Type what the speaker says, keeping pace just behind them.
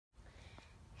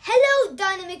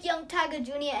dynamic young Tiger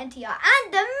Jr. NTR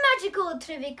and the magical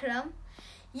Trivikram.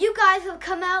 You guys have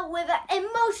come out with an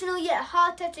emotional yet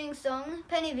heart-touching song,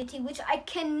 PENIVITI, which I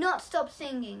cannot stop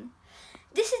singing.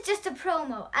 This is just a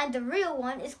promo, and the real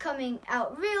one is coming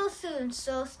out real soon,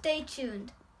 so stay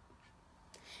tuned.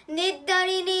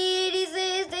 Niddari niri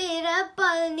se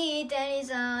rapal ni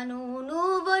tenisano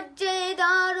nu bocce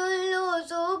darullo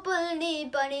so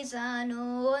palni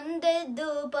panisano onde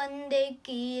du pande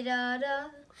kirara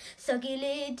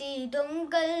sakileti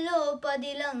donkallo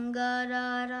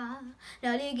padilangarara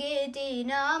naligeti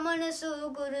na manasu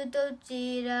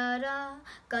gurutochirara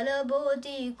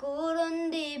kalaboti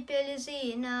kurundi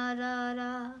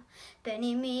pelisinarara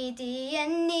penimiti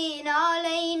enni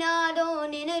nalainado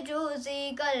ninu chusi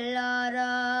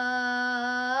kallara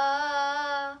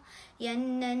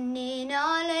ennanni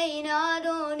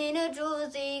nalainado ninu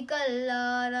chusi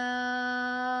kallara